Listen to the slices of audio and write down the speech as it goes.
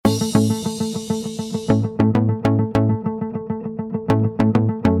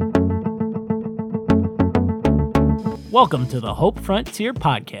Welcome to the Hope Frontier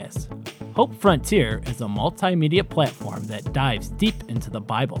podcast. Hope Frontier is a multimedia platform that dives deep into the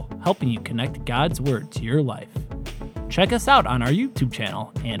Bible, helping you connect God's Word to your life. Check us out on our YouTube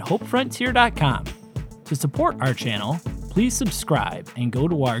channel and hopefrontier.com. To support our channel, please subscribe and go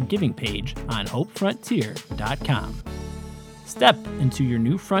to our giving page on hopefrontier.com. Step into your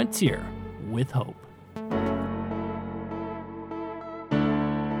new frontier with hope.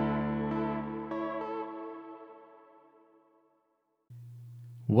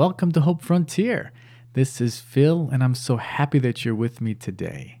 Welcome to Hope Frontier. This is Phil, and I'm so happy that you're with me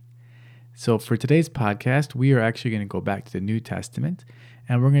today. So for today's podcast, we are actually going to go back to the New Testament,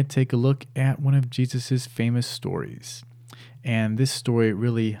 and we're going to take a look at one of Jesus's famous stories. And this story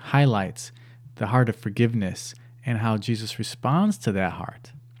really highlights the heart of forgiveness and how Jesus responds to that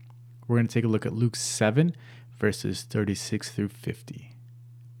heart. We're going to take a look at Luke 7, verses 36 through 50.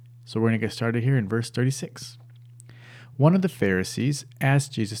 So we're going to get started here in verse 36. One of the Pharisees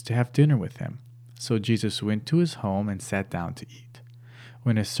asked Jesus to have dinner with him. So Jesus went to his home and sat down to eat.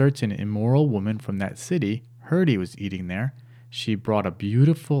 When a certain immoral woman from that city heard he was eating there, she brought a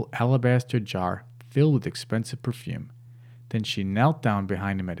beautiful alabaster jar filled with expensive perfume. Then she knelt down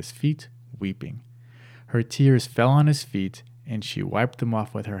behind him at his feet, weeping. Her tears fell on his feet, and she wiped them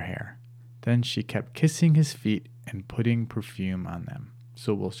off with her hair. Then she kept kissing his feet and putting perfume on them.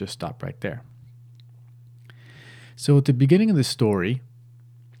 So we'll just stop right there. So at the beginning of the story,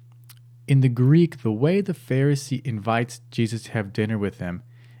 in the Greek, the way the Pharisee invites Jesus to have dinner with him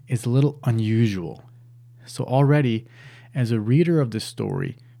is a little unusual. So already, as a reader of the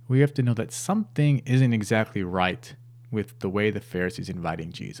story, we have to know that something isn't exactly right with the way the Pharisee is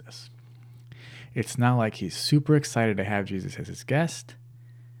inviting Jesus. It's not like he's super excited to have Jesus as his guest.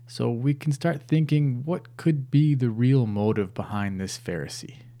 So we can start thinking, what could be the real motive behind this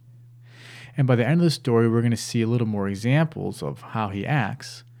Pharisee? And by the end of the story, we're going to see a little more examples of how he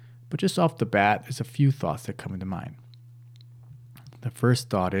acts. But just off the bat, there's a few thoughts that come into mind. The first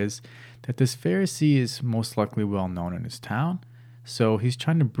thought is that this Pharisee is most likely well known in his town, so he's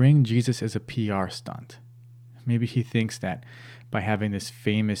trying to bring Jesus as a PR stunt. Maybe he thinks that by having this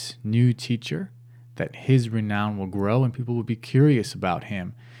famous new teacher, that his renown will grow and people will be curious about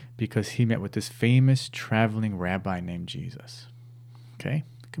him because he met with this famous traveling rabbi named Jesus. Okay,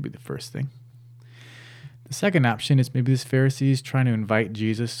 that could be the first thing. The second option is maybe this Pharisee is trying to invite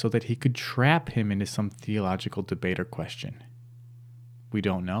Jesus so that he could trap him into some theological debate or question. We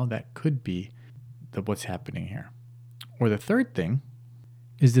don't know. That could be what's happening here. Or the third thing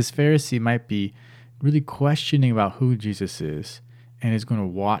is this Pharisee might be really questioning about who Jesus is and is going to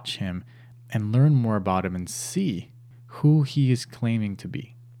watch him and learn more about him and see who he is claiming to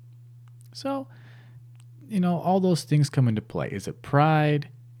be. So, all those things come into play. Is it pride?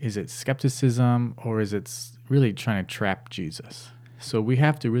 Is it skepticism, or is it really trying to trap Jesus? So we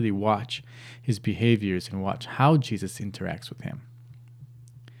have to really watch his behaviors and watch how Jesus interacts with him.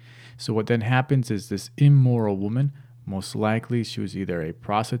 So what then happens is this immoral woman, most likely she was either a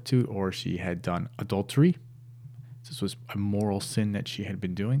prostitute or she had done adultery. This was a moral sin that she had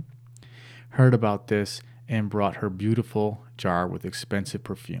been doing. Heard about this and brought her beautiful jar with expensive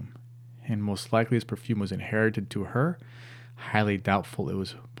perfume. And most likely this perfume was inherited to her. Highly doubtful it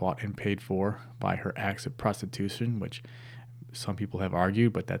was bought and paid for by her acts of prostitution, which some people have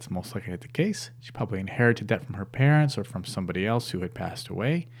argued, but that's most likely the case. She probably inherited that from her parents or from somebody else who had passed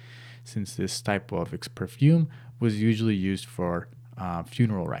away, since this type of perfume was usually used for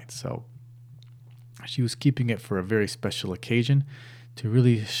funeral rites. So she was keeping it for a very special occasion to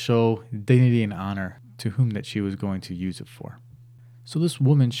really show dignity and honor to whom that she was going to use it for. So this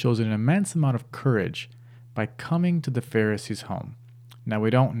woman shows an immense amount of courage by coming to the Pharisee's home. Now, we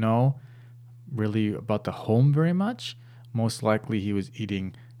don't know really about the home very much. Most likely he was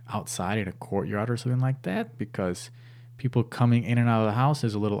eating outside in a courtyard or something like that, because people coming in and out of the house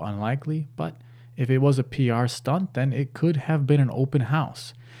is a little unlikely. But if it was a PR stunt, then it could have been an open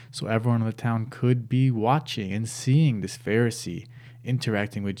house. So everyone in the town could be watching and seeing this Pharisee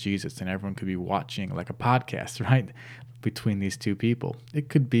interacting with Jesus, and everyone could be watching like a podcast, right, between these two people. It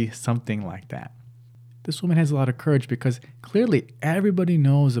could be something like that. This woman has a lot of courage because clearly everybody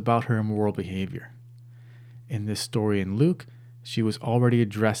knows about her immoral behavior. In this story in Luke, she was already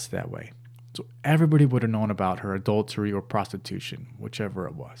addressed that way. So everybody would have known about her adultery or prostitution, whichever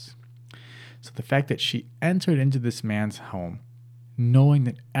it was. So the fact that she entered into this man's home, knowing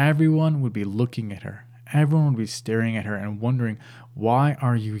that everyone would be looking at her, everyone would be staring at her and wondering, why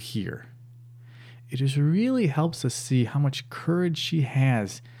are you here? It just really helps us see how much courage she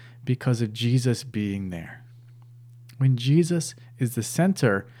has because of Jesus being there. When Jesus is the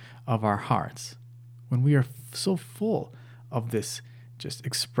center of our hearts, when we are so full of this just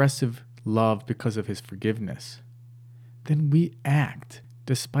expressive love because of his forgiveness, then we act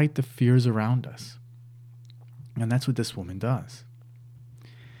despite the fears around us. And that's what this woman does.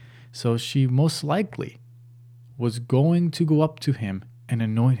 So she most likely was going to go up to him and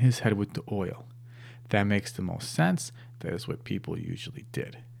anoint his head with the oil. That makes the most sense. That is what people usually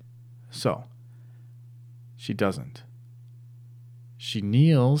did. So she doesn't. She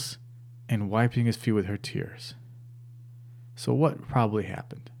kneels and wiping his feet with her tears. So what probably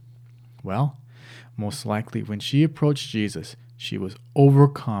happened? Well, most likely when she approached Jesus, she was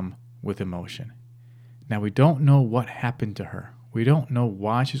overcome with emotion. Now we don't know what happened to her. We don't know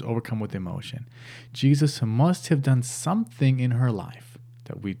why she's overcome with emotion. Jesus must have done something in her life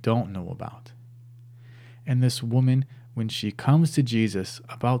that we don't know about. And this woman, when she comes to Jesus,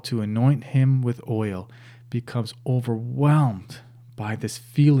 about to anoint him with oil, becomes overwhelmed by this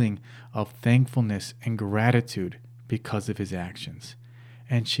feeling of thankfulness and gratitude because of his actions.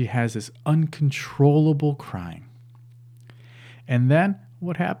 And she has this uncontrollable crying. And then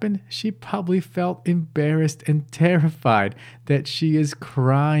what happened? She probably felt embarrassed and terrified that she is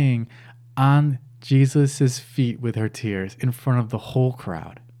crying on Jesus' feet with her tears in front of the whole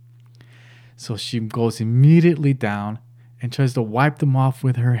crowd. So she goes immediately down and tries to wipe them off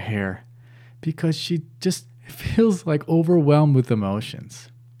with her hair because she just feels like overwhelmed with emotions.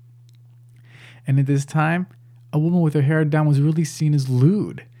 And at this time, a woman with her hair down was really seen as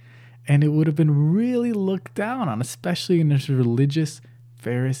lewd, and it would have been really looked down on, especially in this religious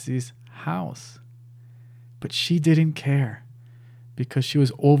Pharisee's house. But she didn't care because she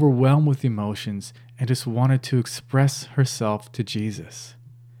was overwhelmed with emotions and just wanted to express herself to Jesus.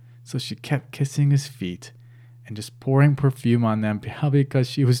 So she kept kissing his feet and just pouring perfume on them because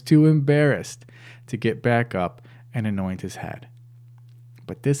she was too embarrassed to get back up and anoint his head.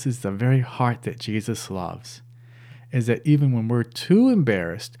 But this is the very heart that Jesus loves, is that even when we're too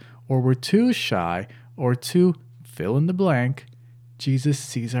embarrassed or we're too shy or too fill in the blank, Jesus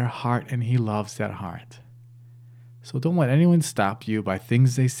sees our heart and he loves that heart. So don't let anyone stop you by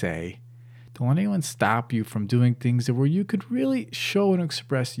things they say. Don't let anyone stop you from doing things where you could really show and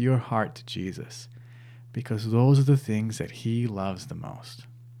express your heart to Jesus, because those are the things that he loves the most.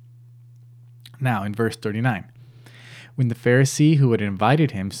 Now, in verse 39, when the Pharisee who had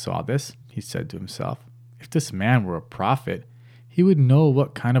invited him saw this, he said to himself, "If this man were a prophet, he would know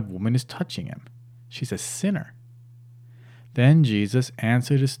what kind of woman is touching him. She's a sinner." Then Jesus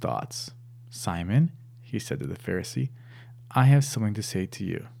answered his thoughts. "Simon," he said to the Pharisee, "I have something to say to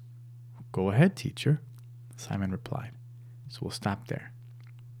you." "Go ahead, teacher," Simon replied. So we'll stop there.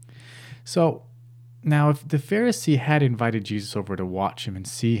 So now if the Pharisee had invited Jesus over to watch him and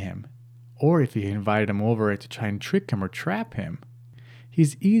see him, or if he invited him over to try and trick him or trap him,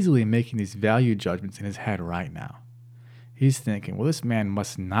 he's easily making these value judgments in his head right now. He's thinking, well, this man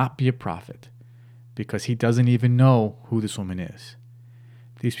must not be a prophet because he doesn't even know who this woman is.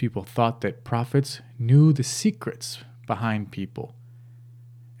 These people thought that prophets knew the secrets behind people.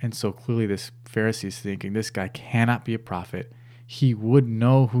 And so clearly this Pharisee is thinking, this guy cannot be a prophet. He would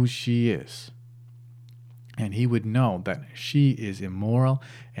know who she is. And he would know that she is immoral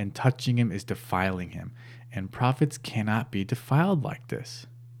and touching him is defiling him. And prophets cannot be defiled like this.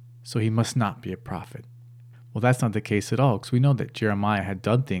 So he must not be a prophet. Well, that's not the case at all, because we know that Jeremiah had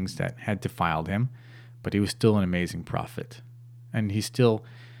done things that had defiled him, but he was still an amazing prophet. And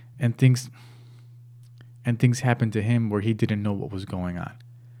things happened to him where he didn't know what was going on.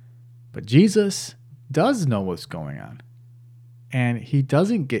 But Jesus does know what's going on. And he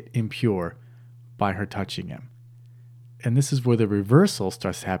doesn't get impure by her touching him. And this is where the reversal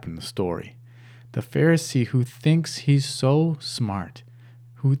starts to happen in the story. The Pharisee who thinks he's so smart,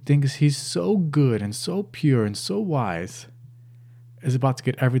 who thinks he's so good and so pure and so wise, is about to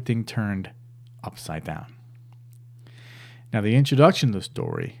get everything turned upside down. Now, the introduction of the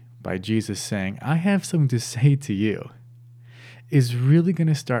story by Jesus saying, "I have something to say to you," is really going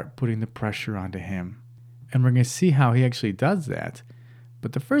to start putting the pressure onto him. And we're going to see how he actually does that.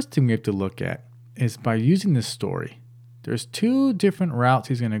 But the first thing we have to look at is by using this story, there's two different routes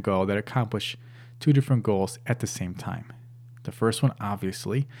he's going to go that accomplish two different goals at the same time. The first one,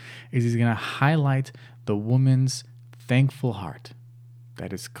 obviously, is he's going to highlight the woman's thankful heart.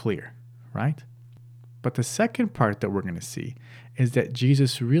 That is clear, right? But the second part that we're going to see is that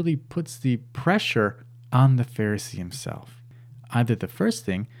Jesus really puts the pressure on the Pharisee himself. Either the first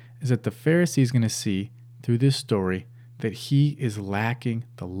thing is that the Pharisee is going to see through this story that he is lacking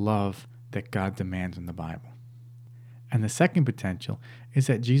the love that God demands in the Bible. And the second potential is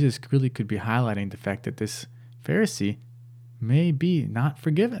that Jesus really could be highlighting the fact that this Pharisee may be not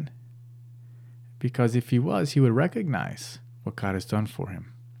forgiven. because if he was, he would recognize what God has done for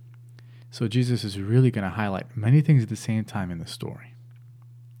him. So Jesus is really going to highlight many things at the same time in the story.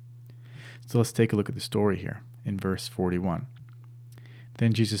 So let's take a look at the story here in verse 41.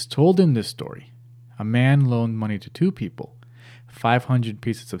 Then Jesus told him this story. A man loaned money to two people, 500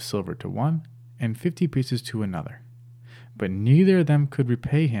 pieces of silver to one and 50 pieces to another. But neither of them could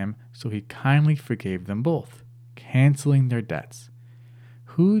repay him, so he kindly forgave them both, canceling their debts.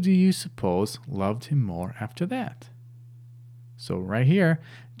 Who do you suppose loved him more after that? So right here,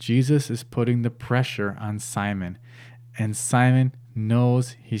 Jesus is putting the pressure on Simon, and Simon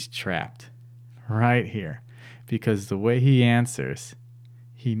knows he's trapped right here, because the way he answers,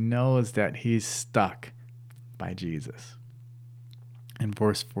 he knows that he's stuck by Jesus. In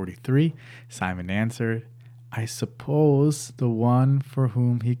verse 43, Simon answered, I suppose the one for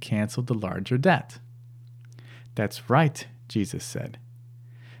whom he canceled the larger debt. That's right, Jesus said.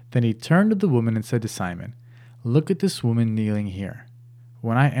 Then he turned to the woman and said to Simon, Look at this woman kneeling here.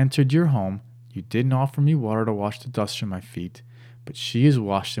 When I entered your home, you didn't offer me water to wash the dust from my feet, but she has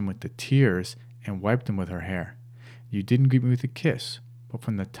washed them with the tears and wiped them with her hair. You didn't greet me with a kiss, but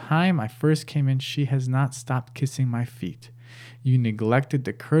from the time I first came in, she has not stopped kissing my feet. You neglected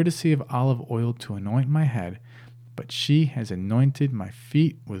the courtesy of olive oil to anoint my head, but she has anointed my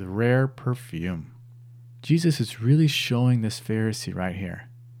feet with rare perfume. Jesus is really showing this Pharisee right here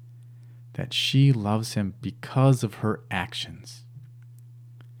that she loves him because of her actions.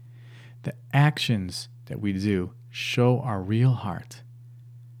 The actions that we do show our real heart.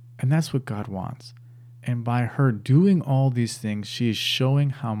 And that's what God wants. And by her doing all these things, she is showing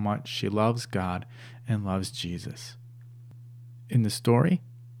how much she loves God and loves Jesus. In the story,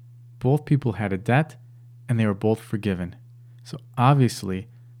 both people had a debt and they were both forgiven. So obviously,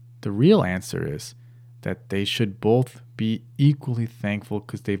 the real answer is that they should both be equally thankful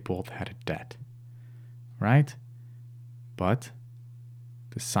because they both had a debt. Right? But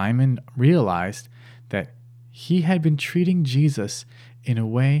the Simon realized that he had been treating Jesus in a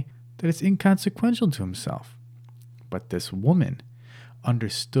way that is inconsequential to himself. But this woman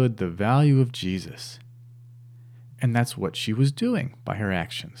understood the value of Jesus. And that's what she was doing by her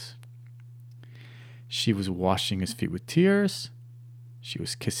actions. She was washing his feet with tears. She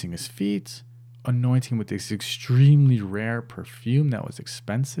was kissing his feet, anointing with this extremely rare perfume that was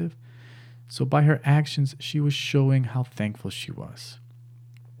expensive. So by her actions, she was showing how thankful she was.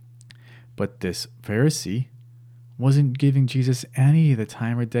 But this Pharisee wasn't giving Jesus any of the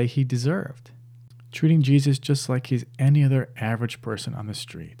time or day he deserved, treating Jesus just like he's any other average person on the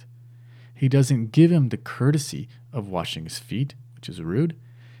street. He doesn't give him the courtesy of washing his feet, which is rude,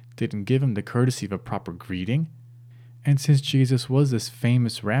 didn't give him the courtesy of a proper greeting. And since Jesus was this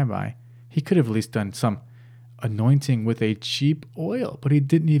famous rabbi, he could have at least done some anointing with a cheap oil, but he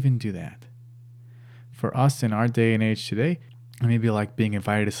didn't even do that. For us in our day and age today, it may be like being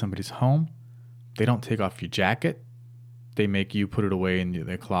invited to somebody's home. They don't take off your jacket. They make you put it away in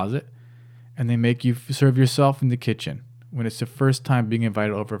their closet. And they make you serve yourself in the kitchen when it's the first time being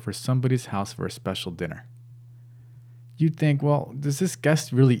invited over for somebody's house for a special dinner. You'd think, well, does this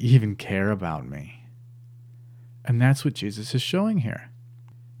guest really even care about me? And that's what Jesus is showing here.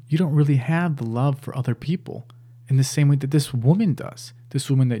 You don't really have the love for other people in the same way that this woman does, this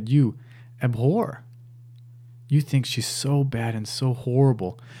woman that you abhor. You think she's so bad and so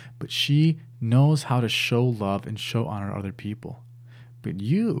horrible, but she knows how to show love and show honor to other people. But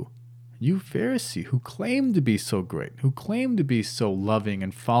you Pharisee, who claim to be so great, who claim to be so loving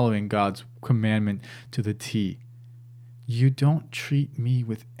and following God's commandment to the T, you don't treat me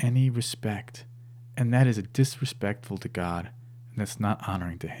with any respect. And that is disrespectful to God, and that's not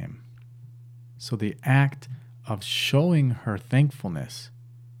honoring to him. So the act of showing her thankfulness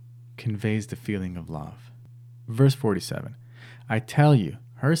conveys the feeling of love. Verse 47, I tell you,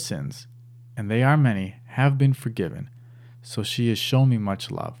 her sins, and they are many, have been forgiven, so she has shown me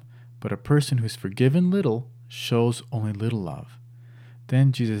much love. But a person who's forgiven little shows only little love.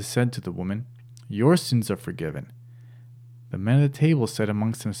 Then Jesus said to the woman, Your sins are forgiven. The men at the table said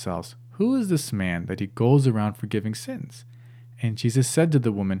amongst themselves, Who is this man that he goes around forgiving sins? And Jesus said to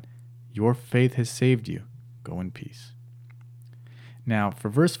the woman, Your faith has saved you. Go in peace. Now, for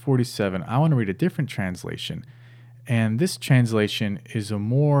verse 47, I want to read a different translation. And this translation is a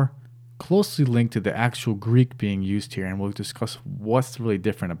more closely linked to the actual Greek being used here, and we'll discuss what's really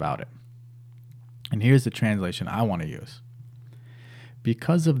different about it. And here's the translation I want to use.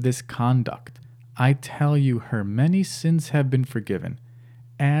 Because of this conduct, I tell you, her many sins have been forgiven,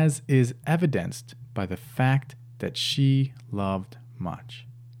 as is evidenced by the fact that she loved much.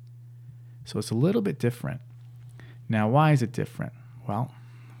 So it's a little bit different. Now, why is it different? Well,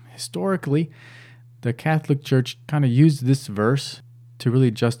 historically, the Catholic Church kind of used this verse to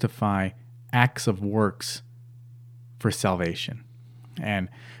really justify acts of works for salvation. And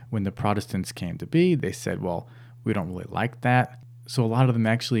when the Protestants came to be, they said, well, we don't really like that. So a lot of them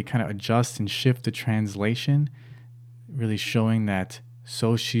actually kind of adjust and shift the translation, really showing that,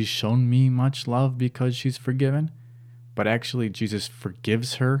 so she's shown me much love because she's forgiven. But actually, Jesus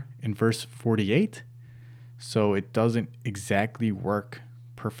forgives her in verse 48. So it doesn't exactly work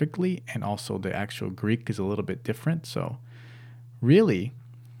perfectly. And also the actual Greek is a little bit different. So really,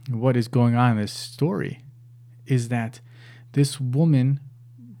 what is going on in this story is that this woman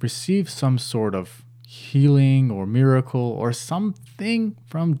received some sort of healing or miracle or something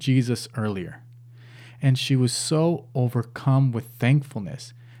from Jesus earlier. And she was so overcome with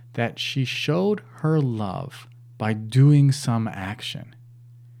thankfulness that she showed her love by doing some action.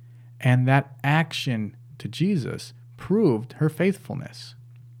 And that action to Jesus proved her faithfulness.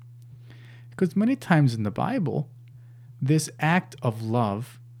 Because many times in the Bible, this act of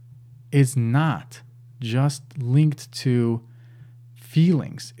love is not just linked to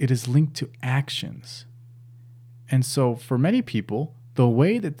feelings, it is linked to actions. And so for many people, the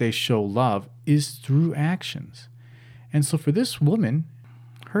way that they show love is through actions. And so for this woman,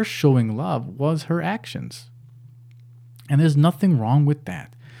 her showing love was her actions. And there's nothing wrong with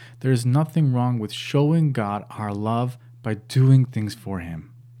that. There's nothing wrong with showing God our love by doing things for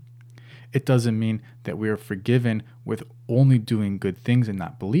Him. It doesn't mean that we are forgiven with only doing good things and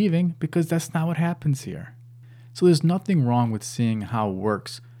not believing, because that's not what happens here. So there's nothing wrong with seeing how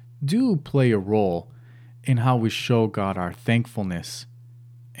works do play a role in how we show God our thankfulness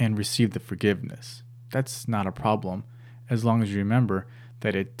and receive the forgiveness. That's not a problem, as long as you remember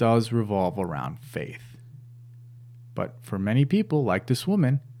that it does revolve around faith. But for many people, like this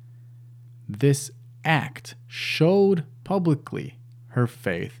woman, this act showed publicly her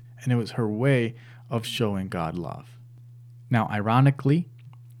faith, and it was her way of showing God love. Now, ironically,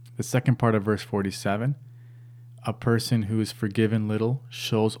 the second part of verse 47, a person who is forgiven little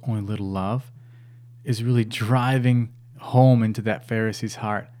shows only little love, is really driving home into that Pharisee's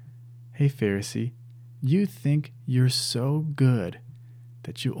heart. Hey, Pharisee, you think you're so good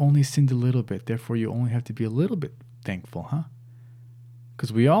that you only sinned a little bit, therefore you only have to be a little bit thankful, huh?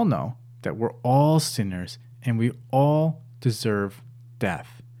 Because we all know that we're all sinners and we all deserve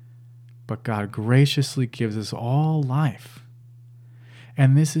death. But God graciously gives us all life.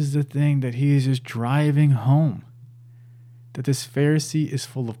 And this is the thing that He is just driving home. That this Pharisee is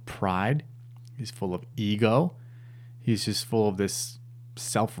full of pride. He's full of ego. He's just full of this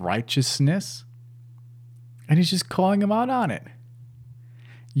self-righteousness. And He's just calling him out on it.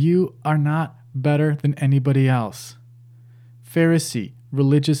 You are not better than anybody else. Pharisee,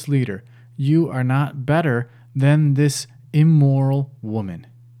 religious leader, you are not better than this immoral woman.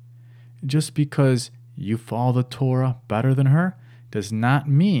 Just because you follow the Torah better than her does not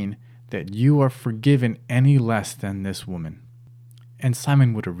mean that you are forgiven any less than this woman. And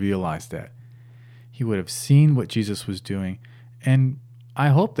Simon would have realized that. He would have seen what Jesus was doing, and I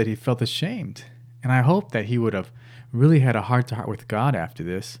hope that he felt ashamed. And I hope that he would have really had a heart-to-heart with God after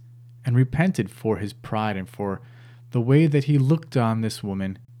this and repented for his pride and for the way that he looked on this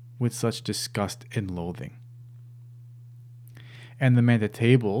woman with such disgust and loathing. And the men at the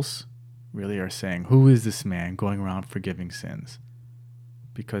tables really are saying, who is this man going around forgiving sins?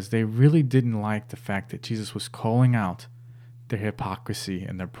 Because they really didn't like the fact that Jesus was calling out their hypocrisy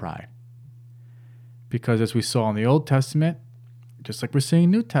and their pride. Because as we saw in the Old Testament, just like we're seeing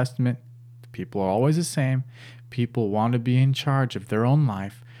in the New Testament, people are always the same. People want to be in charge of their own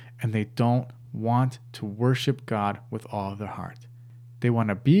life, and they don't want to worship God with all of their heart. They want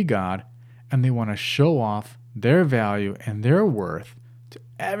to be God, and they want to show off their value and their worth to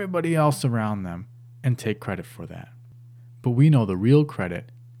everybody else around them and take credit for that. But we know the real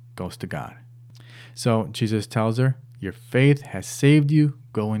credit goes to God. So Jesus tells her, your faith has saved you.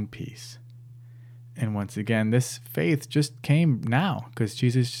 Go in peace. And once again, this faith just came now because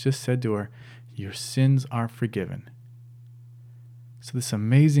Jesus just said to her, your sins are forgiven. So this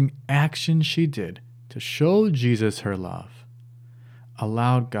amazing action she did to show Jesus her love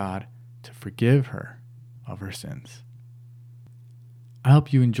allowed God to forgive her of her sins. I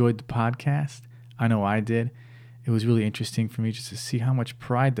hope you enjoyed the podcast. I know I did. It was really interesting for me just to see how much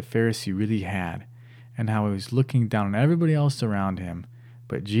pride the Pharisee really had and how he was looking down on everybody else around him.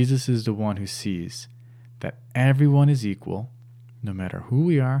 But Jesus is the one who sees that everyone is equal, no matter who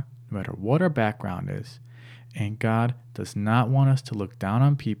we are, no matter what our background is. And God does not want us to look down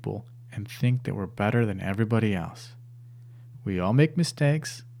on people and think that we're better than everybody else. We all make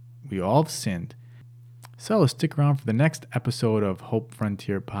mistakes. We all have sinned. So stick around for the next episode of Hope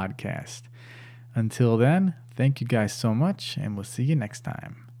Frontier Podcast. Until then, thank you guys so much, and we'll see you next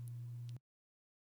time.